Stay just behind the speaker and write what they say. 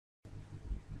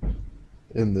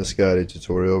In this guided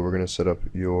tutorial, we're going to set up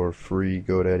your free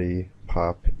GoDaddy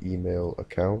Pop email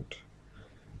account.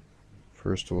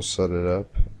 First we'll set it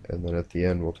up, and then at the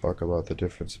end we'll talk about the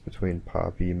difference between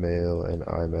Pop email and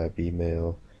IMAP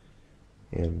email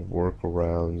and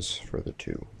workarounds for the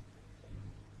two.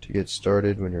 To get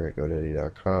started, when you're at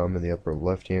GoDaddy.com, in the upper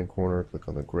left hand corner, click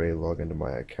on the gray Log into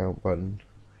My Account button,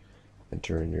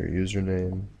 enter in your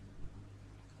username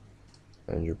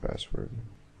and your password.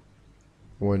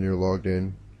 When you're logged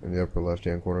in the upper left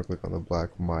hand corner, click on the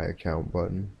black My Account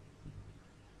button.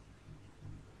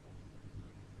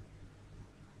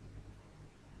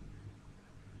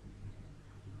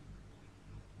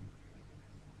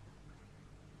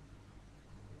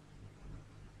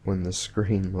 When the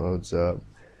screen loads up,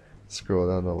 scroll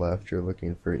down the left, you're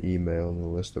looking for email in the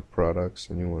list of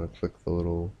products, and you want to click the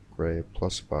little gray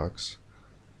plus box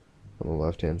on the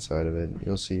left hand side of it.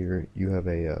 You'll see you have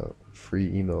a free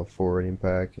email forwarding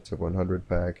pack. It's a 100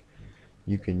 pack.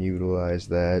 You can utilize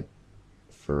that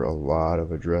for a lot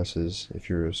of addresses. If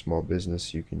you're a small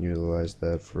business, you can utilize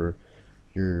that for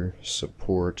your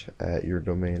support at your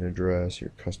domain address,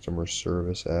 your customer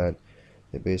service at.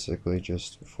 It basically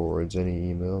just forwards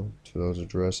any email to those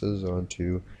addresses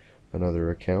onto another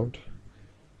account.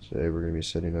 Today we're going to be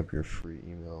setting up your free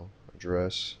email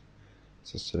address.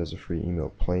 It's listed as a free email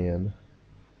plan,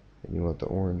 and you want the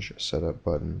orange setup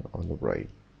button on the right.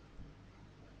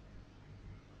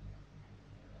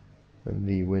 When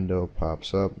the window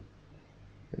pops up,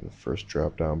 in the first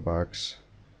drop down box,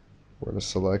 we're going to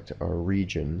select our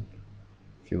region.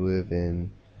 If you live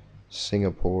in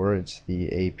Singapore, it's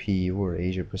the AP or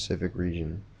Asia Pacific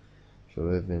region. If you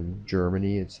live in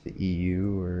Germany, it's the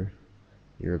EU or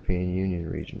European Union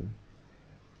region.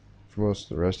 For most of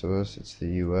the rest of us, it's the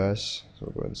US, so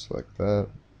we'll go ahead and select that.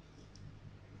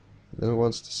 And then it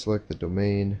wants to select the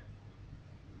domain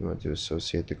you want to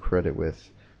associate the credit with.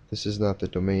 This is not the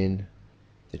domain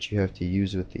that you have to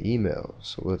use with the email.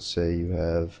 So let's say you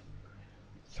have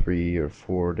 3 or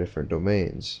 4 different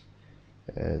domains,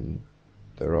 and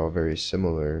they're all very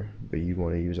similar, but you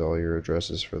want to use all your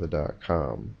addresses for the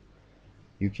 .com.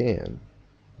 You can,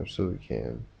 absolutely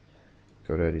can.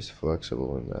 GoDaddy's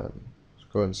flexible in that.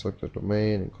 Go ahead and select the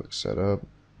domain and click Setup.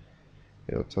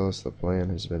 It'll tell us the plan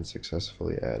has been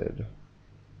successfully added.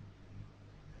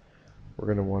 We're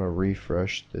going to want to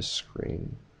refresh this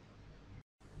screen.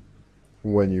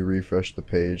 When you refresh the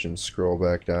page and scroll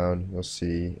back down, you'll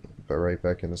see right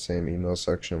back in the same email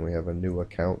section we have a new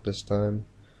account this time,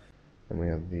 and we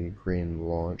have the green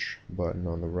launch button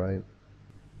on the right.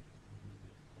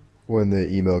 When the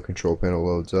email control panel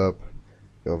loads up,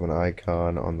 you'll have an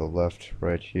icon on the left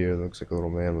right here. It looks like a little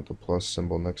man with a plus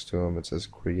symbol next to him. It says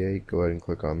create. Go ahead and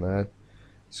click on that.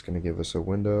 It's going to give us a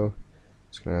window.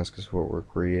 It's going to ask us what we're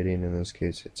creating. In this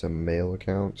case, it's a mail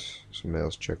account, so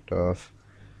mail's checked off.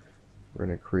 We're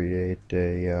going to create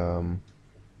a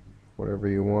whatever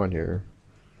you want here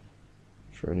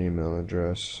for an email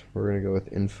address. We're going to go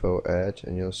with info at,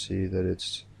 and you'll see that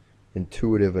it's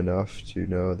intuitive enough to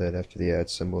know that after the at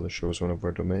symbol it shows one of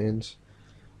our domains.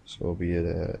 So we'll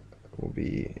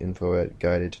be info at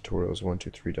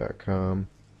guidedtutorials123.com.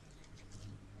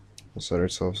 We'll set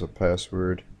ourselves a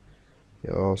password.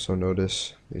 You'll also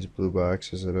notice these blue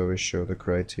boxes that always show the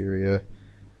criteria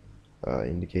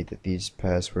indicate that these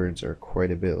passwords are quite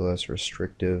a bit less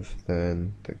restrictive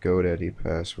than the GoDaddy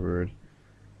password.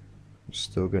 I'm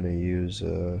still going to use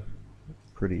a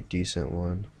pretty decent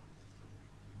one.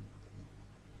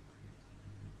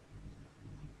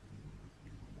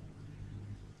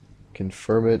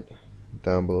 Confirm it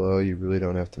down below. You really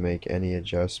don't have to make any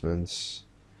adjustments.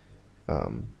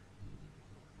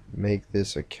 Make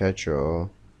this a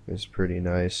catch-all is pretty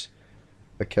nice.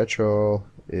 A catch-all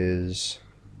is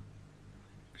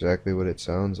exactly what it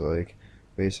sounds like.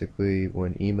 Basically,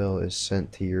 when email is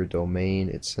sent to your domain,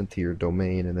 it's sent to your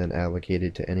domain and then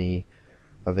allocated to any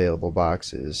available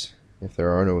boxes. If there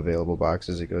are no available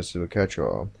boxes, it goes to a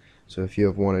catch-all. So if you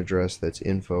have one address that's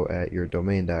info at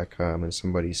yourdomain.com and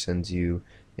somebody sends you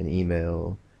an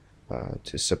email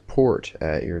to support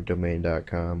at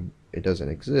yourdomain.com, it doesn't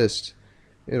exist,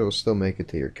 it'll still make it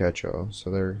to your catch-all.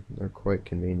 So they're quite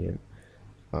convenient.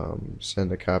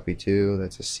 Send a copy to,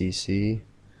 that's a CC.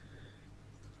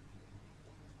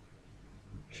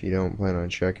 If you don't plan on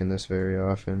checking this very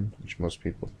often, which most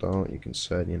people don't, you can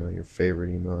set your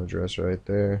favorite email address right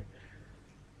there.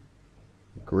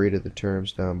 Agree to the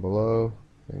terms down below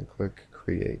and click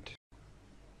create.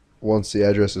 Once the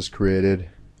address is created,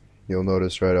 you'll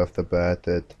notice right off the bat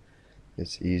that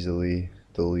it's easily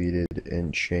deleted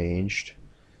and changed.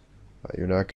 You're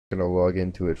not Gonna log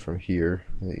into it from here.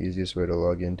 The easiest way to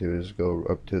log into it is go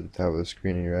up to the top of the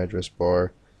screen in your address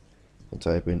bar and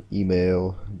type in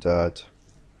email dot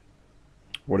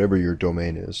whatever your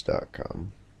domain is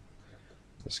 .com.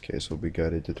 In this case will be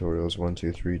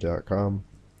guidedtutorials123.com.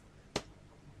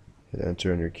 Hit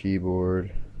enter on your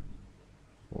keyboard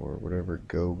or whatever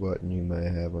go button you may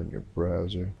have on your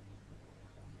browser.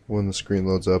 When the screen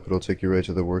loads up, it'll take you right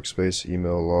to the workspace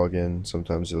email login.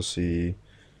 Sometimes you'll see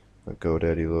a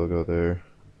GoDaddy logo there.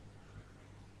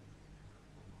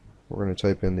 We're going to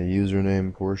type in the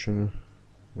username portion.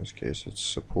 In this case it's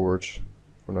support.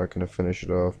 We're not going to finish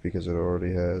it off because it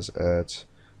already has at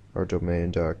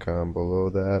ourdomain.com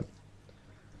below that.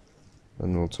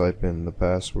 And we'll type in the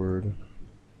password,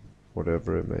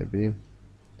 whatever it may be.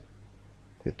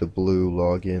 Hit the blue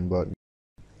login button.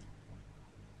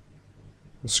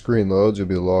 The screen loads, you'll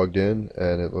be logged in,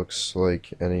 and it looks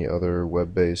like any other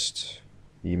web-based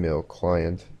email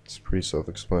client. It's pretty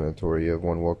self-explanatory. You have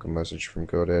one welcome message from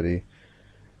GoDaddy,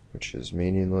 which is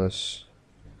meaningless.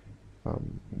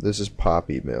 This is POP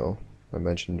email. I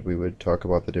mentioned we would talk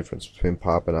about the difference between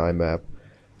POP and IMAP.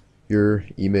 Your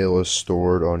email is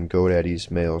stored on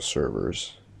GoDaddy's mail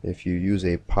servers. If you use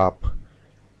a POP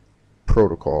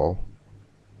protocol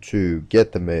to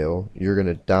get the mail, you're going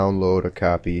to download a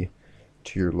copy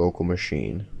to your local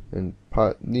machine. And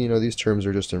these terms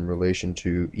are just in relation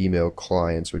to email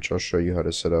clients, which I'll show you how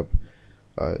to set up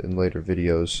in later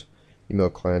videos. Email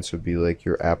clients would be like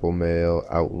your Apple Mail,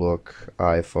 Outlook,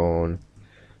 iPhone.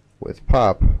 With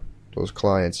POP, those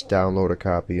clients download a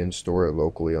copy and store it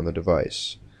locally on the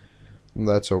device. And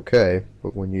that's okay,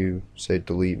 but when you say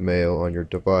delete mail on your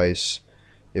device,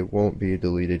 it won't be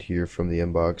deleted here from the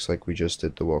inbox like we just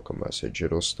did the welcome message.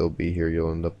 It'll still be here.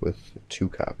 You'll end up with 2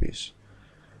 copies.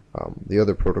 The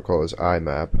other protocol is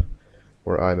IMAP,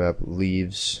 where IMAP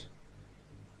leaves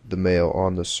the mail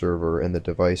on the server and the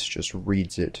device just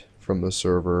reads it from the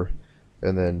server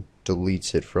and then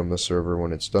deletes it from the server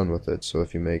when it's done with it. So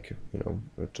if you make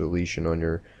a deletion on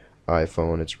your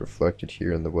iPhone, it's reflected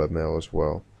here in the webmail as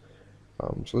well.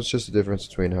 So it's just a difference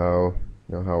between how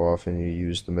how often you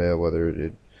use the mail, whether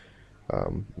it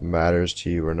matters to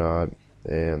you or not,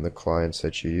 and the clients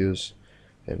that you use.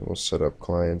 And we'll set up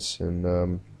clients in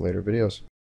later videos.